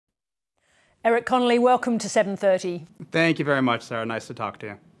Erik Connolly, welcome to 7:30. Thank you very much, Sarah. Nice to talk to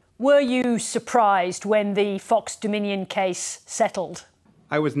you. Were you surprised when the Fox Dominion case settled?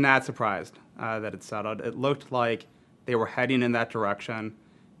 I was not surprised that it settled. It looked like they were heading in that direction,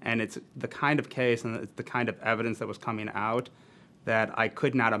 and it's the kind of case and it's the kind of evidence that was coming out that I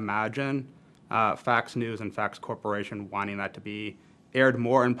could not imagine Fox News and Fox Corporation wanting that to be aired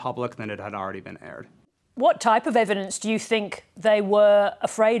more in public than it had already been aired. What type of evidence do you think they were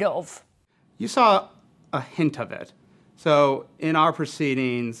afraid of? You saw a hint of it. So in our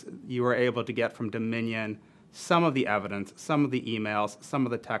proceedings, you were able to get from Dominion some of the evidence, some of the emails, some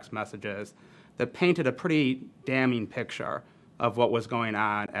of the text messages that painted a pretty damning picture of what was going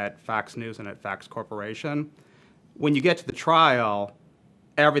on at Fox News and at Fox Corporation. When you get to the trial,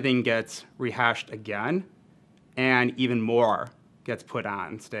 everything gets rehashed again, and even more gets put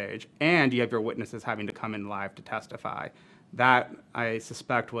on stage. And you have your witnesses having to come in live to testify. That, I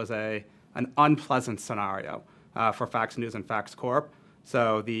suspect, was an unpleasant scenario for Fox News and Fox Corp.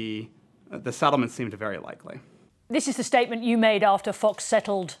 So the settlement seemed very likely. This is the statement you made after Fox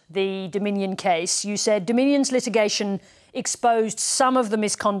settled the Dominion case. You said Dominion's litigation exposed some of the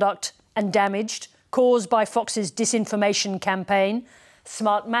misconduct and damage caused by Fox's disinformation campaign.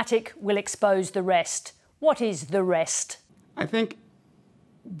 Smartmatic will expose the rest. What is the rest? I think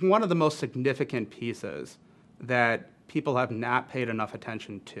one of the most significant pieces that people have not paid enough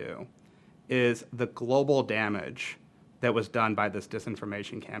attention to is the global damage that was done by this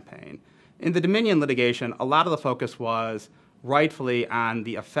disinformation campaign. In the Dominion litigation, a lot of the focus was rightfully on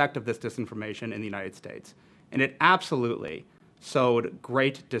the effect of this disinformation in the United States. And it absolutely sowed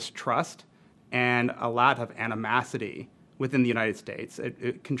great distrust and a lot of animosity within the United States.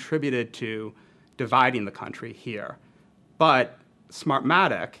 It contributed to dividing the country here. But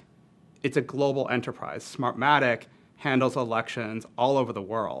Smartmatic, it's a global enterprise. Smartmatic handles elections all over the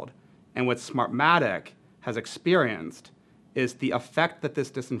world. And what Smartmatic has experienced is the effect that this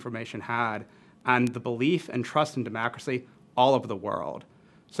disinformation had on the belief and trust in democracy all over the world.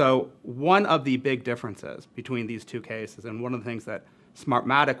 So one of the big differences between these two cases, and one of the things that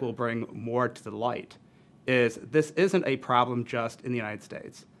Smartmatic will bring more to the light, is this isn't a problem just in the United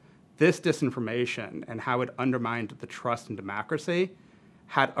States. This disinformation and how it undermined the trust in democracy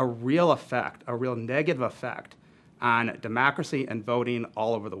had a real effect, a real negative effect on democracy and voting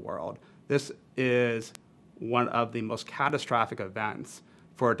all over the world. This is one of the most catastrophic events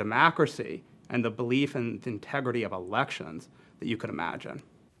for democracy and the belief in the integrity of elections that you could imagine.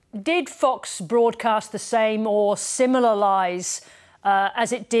 Did Fox broadcast the same or similar lies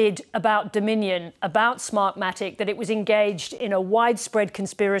as it did about Dominion, about Smartmatic, that it was engaged in a widespread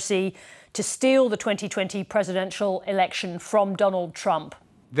conspiracy to steal the 2020 presidential election from Donald Trump?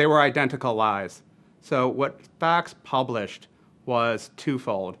 They were identical lies. So what Fox published was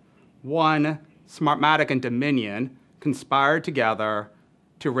twofold. One, Smartmatic and Dominion conspired together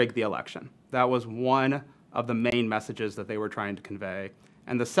to rig the election. That was one of the main messages that they were trying to convey.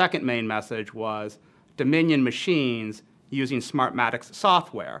 And the second main message was Dominion machines using Smartmatic's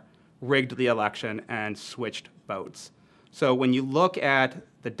software rigged the election and switched votes. So when you look at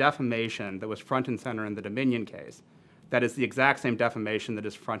the defamation that was front and center in the Dominion case, that is the exact same defamation that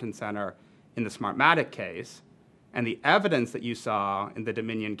is front and center in the Smartmatic case, and the evidence that you saw in the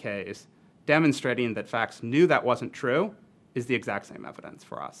Dominion case demonstrating that Fox knew that wasn't true is the exact same evidence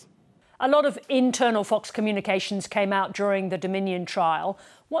for us. A lot of internal Fox communications came out during the Dominion trial.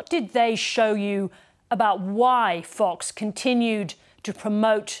 What did they show you about why Fox continued to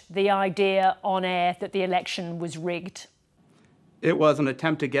promote the idea on air that the election was rigged? It was an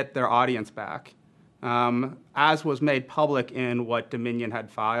attempt to get their audience back. As was made public in what Dominion had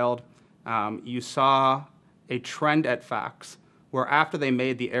filed, you saw a trend at Fox where after they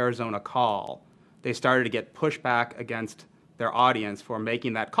made the Arizona call, they started to get pushback against their audience for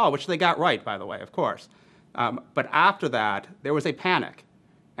making that call, which they got right, by the way, of course. But after that, there was a panic.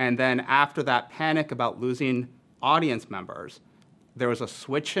 And then after that panic about losing audience members, there was a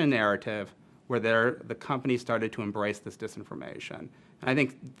switch in narrative where the company started to embrace this disinformation. And I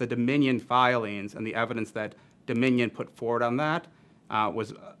think the Dominion filings and the evidence that Dominion put forward on that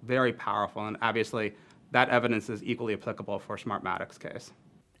was very powerful. And obviously, that evidence is equally applicable for Smartmatic's case.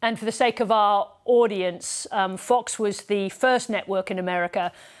 And for the sake of our audience, Fox was the first network in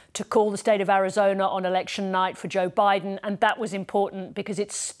America to call the state of Arizona on election night for Joe Biden, and that was important because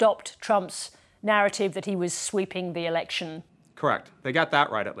it stopped Trump's narrative that he was sweeping the election. Correct. They got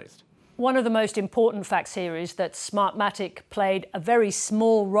that right, at least. One of the most important facts here is that Smartmatic played a very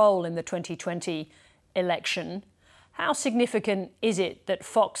small role in the 2020 election. How significant is it that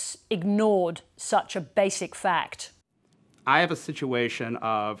Fox ignored such a basic fact? I have a situation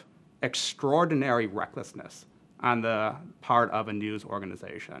of extraordinary recklessness on the part of a news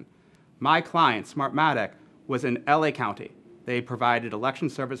organization. My client, Smartmatic, was in LA County. They provided election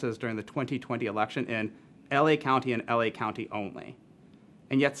services during the 2020 election in LA County and LA County only.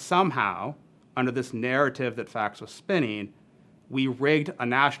 And yet somehow, under this narrative that Facts was spinning, we rigged a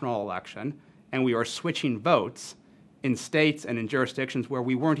national election and we are switching votes in states and in jurisdictions where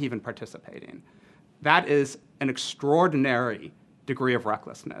we weren't even participating. That is an extraordinary degree of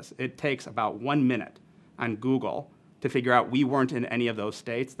recklessness. It takes about 1 minute on Google to figure out we weren't in any of those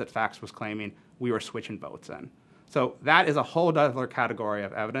states that Facts was claiming we were switching votes in. So that is a whole other category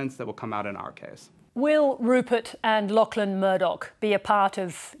of evidence that will come out in our case. Will Rupert and Lachlan Murdoch be a part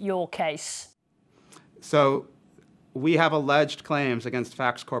of your case? So we have alleged claims against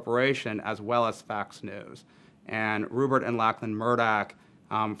Facts Corporation as well as Facts News. And Rupert and Lachlan Murdoch,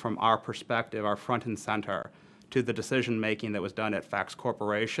 from our perspective, are front and center to the decision-making that was done at Facts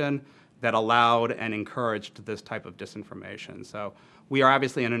Corporation that allowed and encouraged this type of disinformation. So we are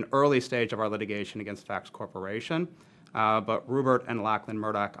obviously in an early stage of our litigation against Facts Corporation, but Rupert and Lachlan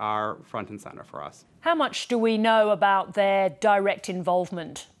Murdoch are front and center for us. How much do we know about their direct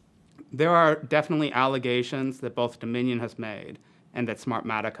involvement? There are definitely allegations that both Dominion has made and that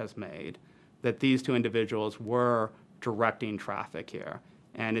Smartmatic has made that these two individuals were directing traffic here.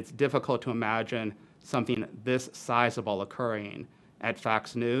 And it's difficult to imagine something this sizable occurring at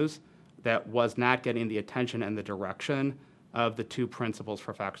Facts News that was not getting the attention and the direction of the two principals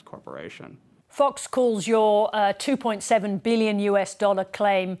for Facts Corporation. Fox calls your $2.7 billion US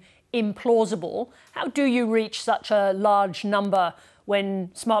claim implausible. How do you reach such a large number when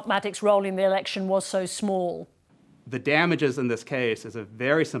Smartmatic's role in the election was so small? The damages in this case is a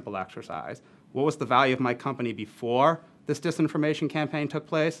very simple exercise. What was the value of my company before this disinformation campaign took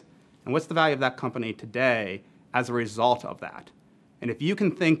place? And what's the value of that company today as a result of that? And if you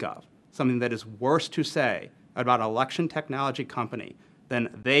can think of something that is worse to say about an election technology company than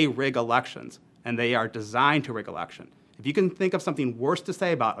they rig elections and they are designed to rig election, if you can think of something worse to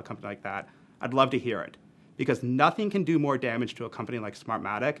say about a company like that, I'd love to hear it. Because nothing can do more damage to a company like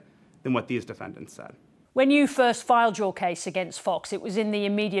Smartmatic than what these defendants said. When you first filed your case against Fox, it was in the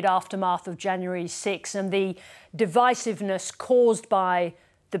immediate aftermath of January 6, and the divisiveness caused by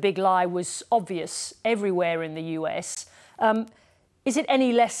the big lie was obvious everywhere in the US. Is it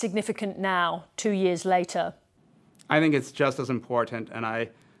any less significant now, 2 years later? I think it's just as important, and I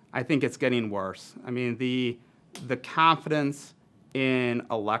think it's getting worse. I mean, the confidence in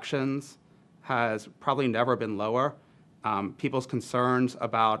elections has probably never been lower. People's concerns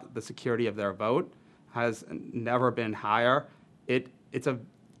about the security of their vote has never been higher. It's a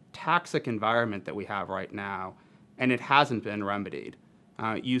toxic environment that we have right now, and it hasn't been remedied.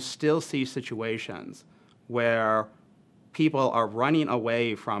 You still see situations where people are running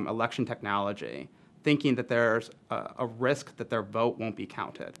away from election technology, thinking that there's a risk that their vote won't be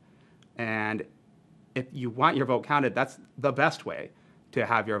counted. And if you want your vote counted, that's the best way to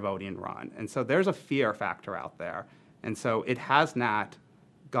have your voting run. And so there's a fear factor out there. And so it has not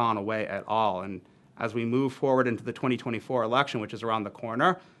gone away at all. And as we move forward into the 2024 election, which is around the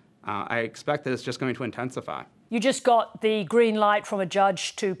corner, I expect that it's just going to intensify. You just got the green light from a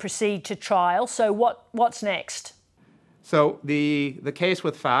judge to proceed to trial. So what's next? So the case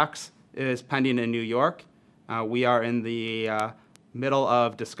with Facts is pending in New York. We are in the middle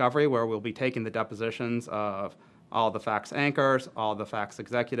of discovery, where we'll be taking the depositions of all the Facts anchors, all the Facts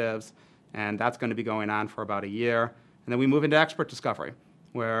executives, and that's going to be going on for about a year. And then we move into expert discovery,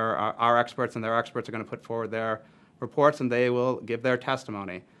 where our experts and their experts are going to put forward their reports and they will give their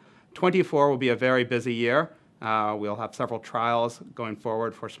testimony. 24 will be a very busy year. We'll have several trials going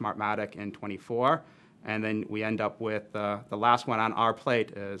forward for Smartmatic in 24, and then we end up with the last one on our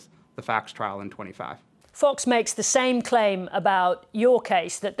plate is the Facts trial in 25. Fox makes the same claim about your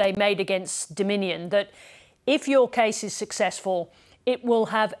case that they made against Dominion, that if your case is successful, it will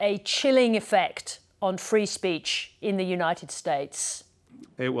have a chilling effect on free speech in the United States.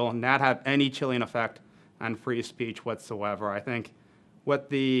 It will not have any chilling effect on free speech whatsoever. I think what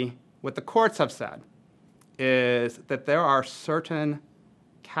the courts have said is that there are certain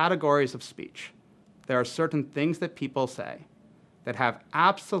categories of speech, there are certain things that people say that have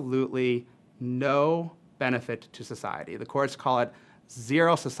absolutely no benefit to society. The courts call it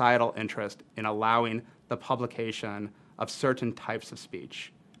zero societal interest in allowing the publication of certain types of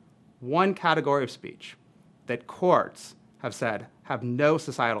speech. One category of speech that courts have said have no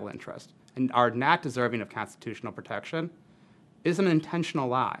societal interest and are not deserving of constitutional protection is an intentional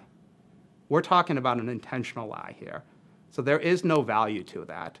lie. We're talking about an intentional lie here. So there is no value to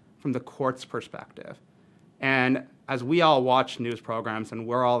that from the court's perspective. And as we all watch news programs and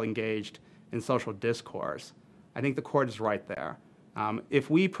we're all engaged in social discourse, I think the court is right there. If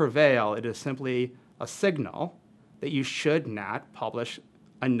we prevail, it is simply a signal that you should not publish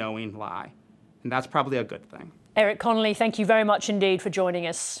a knowing lie. And that's probably a good thing. Erik Connolly, thank you very much indeed for joining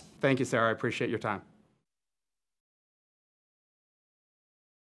us. Thank you, Sarah. I appreciate your time.